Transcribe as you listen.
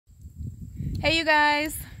Hey you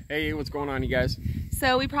guys! Hey, what's going on, you guys?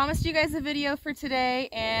 So we promised you guys a video for today,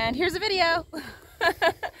 and here's a video!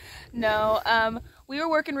 No, we were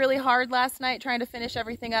working really hard last night trying to finish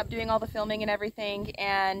everything up, doing all the filming and everything,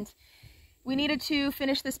 and we needed to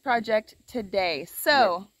finish this project today.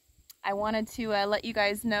 So I wanted to let you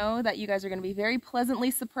guys know that you guys are going to be very pleasantly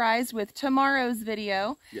surprised with tomorrow's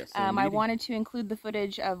video. Yes, I wanted to include the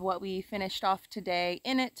footage of what we finished off today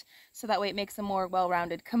in it, so that way it makes a more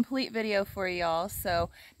well-rounded, complete video for y'all. So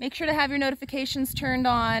make sure to have your notifications turned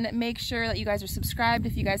on, make sure that you guys are subscribed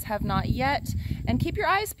if you guys have not yet, and keep your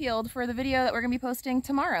eyes peeled for the video that we're going to be posting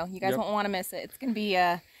tomorrow. You guys won't want to miss it. It's going to be,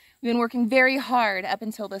 we've been working very hard up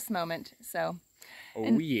until this moment, so...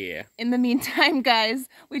 yeah. In the meantime, guys,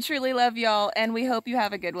 we truly love y'all, and we hope you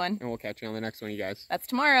have a good one. And we'll catch you on the next one, you guys. That's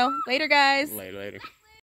tomorrow. Later, guys. Later.